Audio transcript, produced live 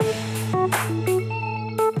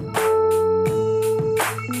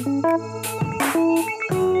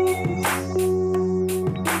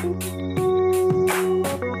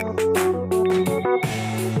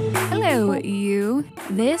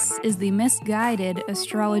is the Misguided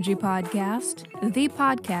Astrology Podcast, the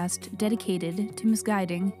podcast dedicated to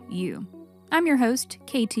misguiding you. I'm your host,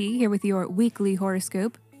 KT, here with your weekly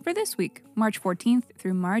horoscope for this week, March 14th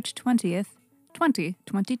through March 20th,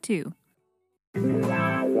 2022.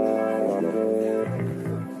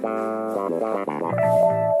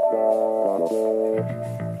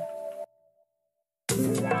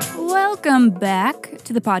 Welcome back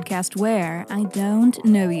to the podcast where I don't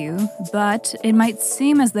know you, but it might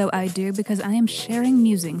seem as though I do because I am sharing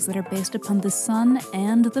musings that are based upon the sun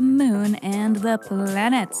and the moon and the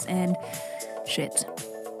planets and shit.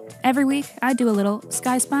 Every week, I do a little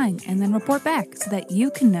sky spying and then report back so that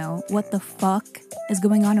you can know what the fuck is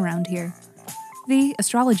going on around here. The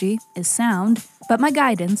astrology is sound, but my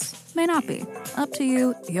guidance may not be. Up to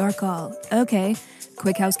you, your call. Okay,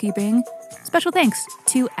 quick housekeeping. Special thanks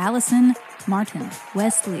to Allison, Martin,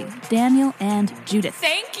 Wesley, Daniel, and Judith.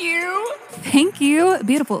 Thank you! Thank you,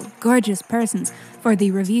 beautiful, gorgeous persons, for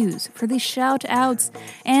the reviews, for the shout-outs.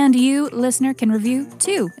 And you, listener, can review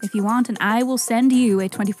too if you want, and I will send you a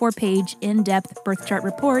 24-page in-depth birth chart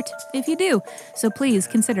report if you do. So please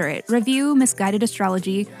consider it. Review Misguided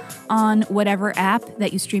Astrology on whatever app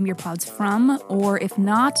that you stream your pods from, or if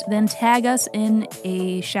not, then tag us in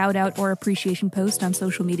a shout-out or appreciation post on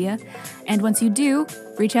social media. And once you do,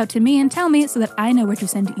 reach out to me and tell me so that I know where to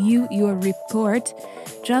send you your report.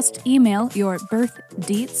 Just email your birth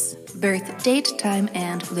dates, birth date, time,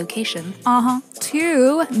 and location, to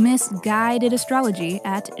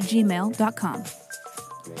misguidedastrology@gmail.com.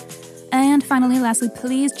 And finally, lastly,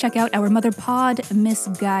 please check out our mother pod,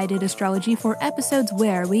 Misguided Astrology, for episodes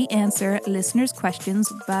where we answer listeners'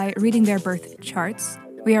 questions by reading their birth charts.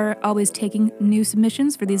 We are always taking new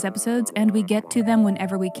submissions for these episodes, and we get to them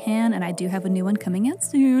whenever we can, and I do have a new one coming out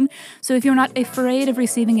soon. So if you're not afraid of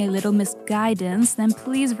receiving a little misguidance, then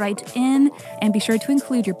please write in, and be sure to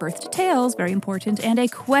include your birth details, very important, and a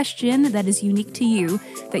question that is unique to you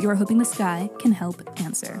that you are hoping the sky can help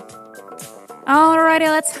answer. Alrighty,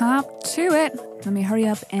 let's hop to it. Let me hurry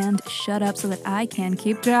up and shut up so that I can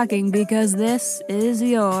keep talking, because this is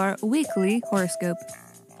your weekly horoscope.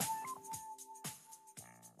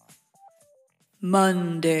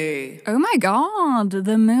 Monday. Oh my god,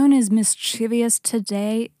 the moon is mischievous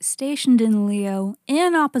today, stationed in Leo,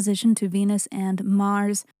 in opposition to Venus and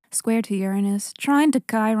Mars, square to Uranus, trine to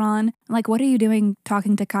Chiron. Like, what are you doing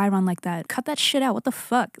talking to Chiron like that? Cut that shit out, what the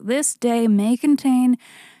fuck? This day may contain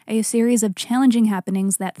a series of challenging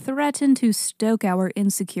happenings that threaten to stoke our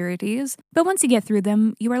insecurities, but once you get through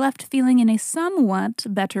them, you are left feeling in a somewhat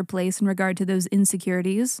better place in regard to those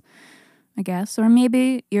insecurities, I guess. Or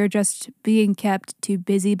maybe you're just being kept too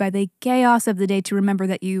busy by the chaos of the day to remember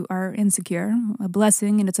that you are insecure. A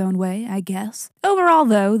blessing in its own way, I guess. Overall,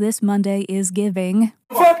 though, this Monday is giving...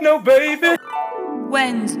 Fuck no, baby!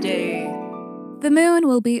 Wednesday. The moon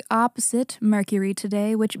will be opposite Mercury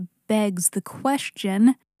today, which begs the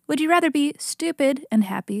question, would you rather be stupid and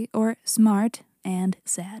happy or smart and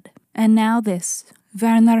sad? And now this,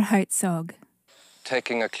 Werner Herzog.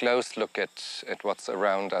 Taking a close look at what's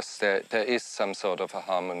around us, there is some sort of a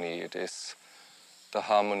harmony. It is the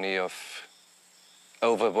harmony of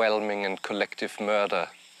overwhelming and collective murder.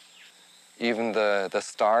 Even the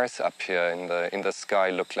stars up here in the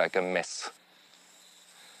sky look like a mess.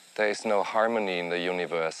 There is no harmony in the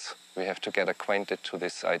universe. We have to get acquainted to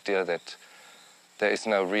this idea that there is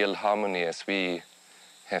no real harmony as we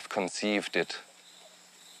have conceived it.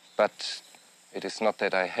 But it is not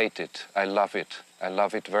that I hate it. I love it. I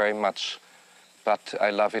love it very much. But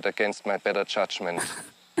I love it against my better judgment.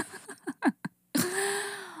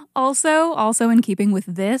 Also in keeping with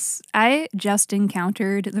this, I just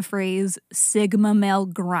encountered the phrase Sigma male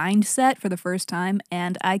grind set for the first time,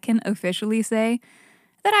 and I can officially say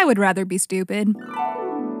that I would rather be stupid.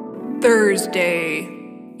 Thursday.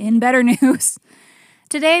 In better news,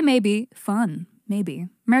 today may be fun. Maybe.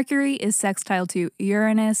 Mercury is sextile to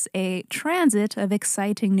Uranus, a transit of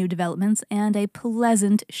exciting new developments and a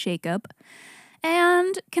pleasant shakeup.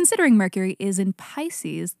 And considering Mercury is in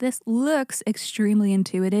Pisces, this looks extremely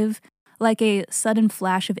intuitive, like a sudden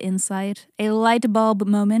flash of insight, a light bulb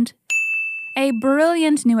moment, a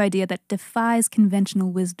brilliant new idea that defies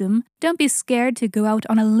conventional wisdom. Don't be scared to go out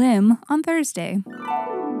on a limb on Thursday.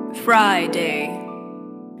 Friday.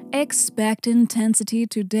 Expect intensity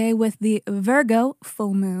today with the Virgo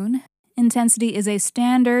full moon. Intensity is a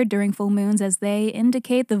standard during full moons as they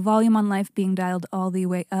indicate the volume on life being dialed all the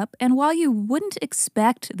way up. And while you wouldn't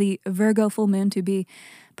expect the Virgo full moon to be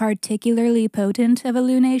particularly potent of a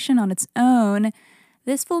lunation on its own,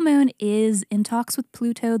 this full moon is in talks with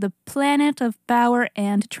Pluto, the planet of power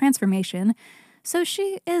and transformation. So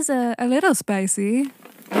she is a little spicy.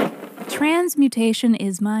 Transmutation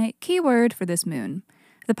is my keyword for this moon.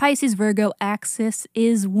 The Pisces-Virgo axis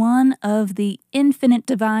is one of the infinite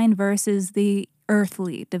divine versus the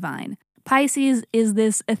earthly divine. Pisces is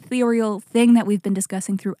this ethereal thing that we've been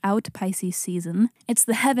discussing throughout Pisces season. It's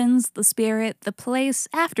the heavens, the spirit, the place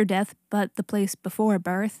after death, but the place before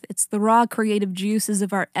birth. It's the raw creative juices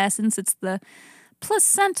of our essence. It's the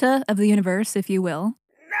placenta of the universe, if you will.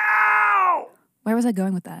 No! Where was I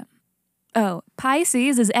going with that? Oh,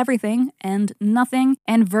 Pisces is everything and nothing,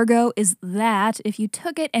 and Virgo is that if you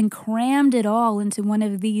took it and crammed it all into one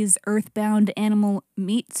of these earthbound animal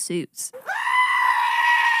meat suits.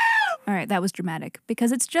 All right, that was dramatic,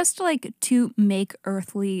 because it's just like to make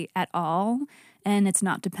earthly at all, and it's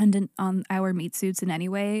not dependent on our meat suits in any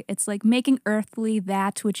way. It's like making earthly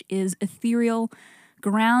that which is ethereal,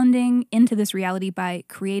 grounding into this reality by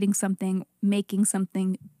creating something, making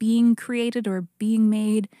something, being created or being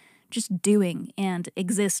made, just doing and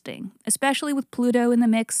existing, especially with Pluto in the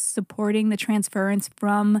mix, supporting the transference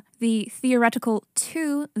from the theoretical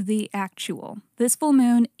to the actual. This full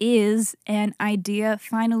moon is an idea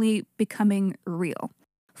finally becoming real.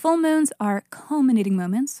 Full moons are culminating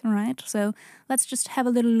moments, right? So let's just have a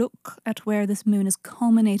little look at where this moon is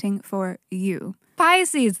culminating for you.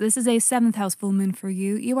 Pisces, this is a 7th house full moon for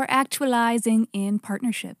you. You are actualizing in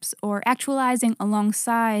partnerships or actualizing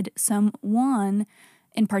alongside someone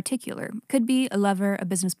in particular. Could be a lover, a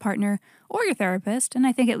business partner, or your therapist, and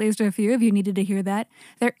I think at least a few of you needed to hear that.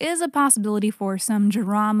 There is a possibility for some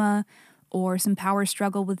drama or some power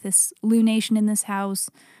struggle with this lunation in this house.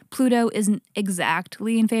 Pluto isn't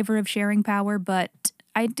exactly in favor of sharing power, but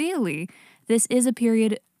ideally, this is a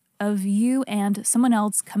period of you and someone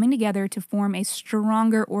else coming together to form a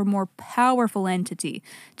stronger or more powerful entity.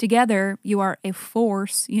 Together, you are a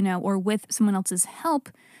force, or with someone else's help,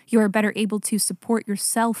 you are better able to support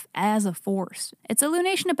yourself as a force. It's a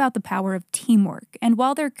lunation about the power of teamwork, and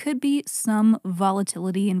while there could be some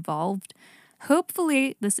volatility involved,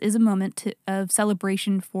 hopefully this is a moment of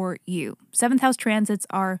celebration for you. 7th house transits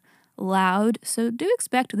are loud, so do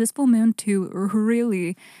expect this full moon to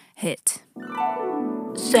really hit.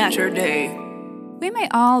 Saturday. We may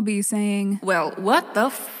all be saying, well, what the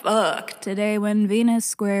fuck? Today when Venus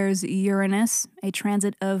squares Uranus, a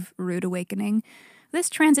transit of rude awakening. This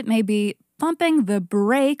transit may be pumping the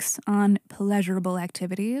brakes on pleasurable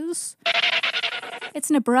activities. It's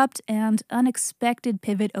an abrupt and unexpected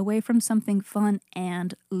pivot away from something fun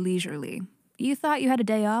and leisurely. You thought you had a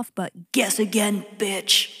day off, but guess again,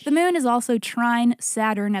 bitch. The moon is also trine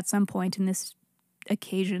Saturn at some point in this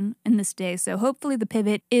occasion, in this day, so hopefully the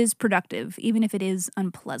pivot is productive, even if it is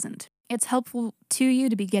unpleasant. It's helpful to you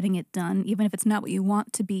to be getting it done, even if it's not what you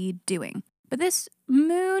want to be doing. But this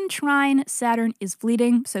moon trine Saturn is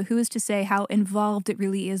fleeting, so who is to say how involved it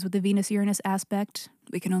really is with the Venus-Uranus aspect?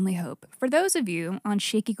 We can only hope. For those of you on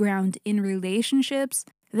shaky ground in relationships,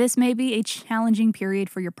 this may be a challenging period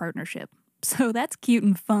for your partnership. So that's cute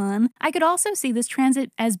and fun. I could also see this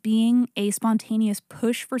transit as being a spontaneous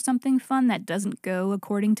push for something fun that doesn't go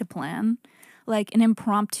according to plan, like an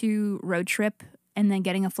impromptu road trip and then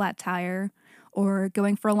getting a flat tire, or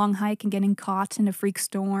going for a long hike and getting caught in a freak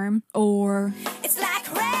storm, or it's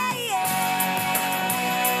like rain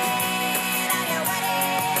on your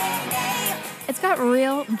wedding day. It's got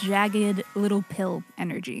real jagged little pill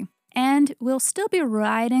energy. And we'll still be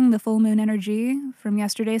riding the full moon energy from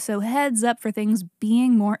yesterday, so heads up for things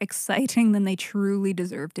being more exciting than they truly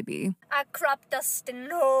deserve to be. I crop dust in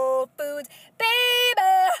Whole Foods,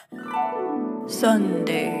 baby!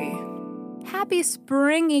 Sunday. Happy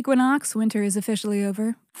spring equinox. Winter is officially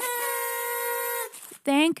over.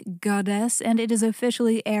 Thank goddess, and it is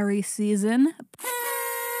officially Aries season.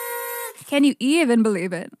 Can you even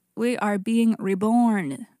believe it? We are being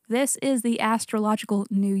reborn. This is the astrological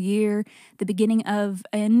new year, the beginning of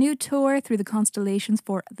a new tour through the constellations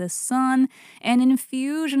for the sun, and an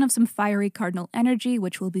infusion of some fiery cardinal energy,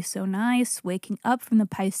 which will be so nice, waking up from the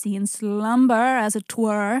Piscean slumber, as it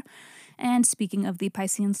were. And speaking of the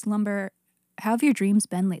Piscean slumber, how have your dreams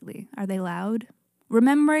been lately? Are they loud?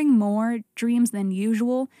 Remembering more dreams than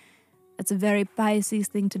usual? That's a very Pisces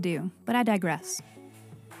thing to do, but I digress.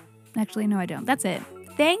 Actually, no, I don't. That's it.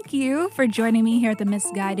 Thank you for joining me here at the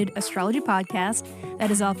Misguided Astrology Podcast.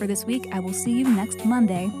 That is all for this week. I will see you next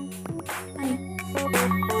Monday.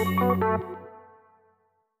 Bye.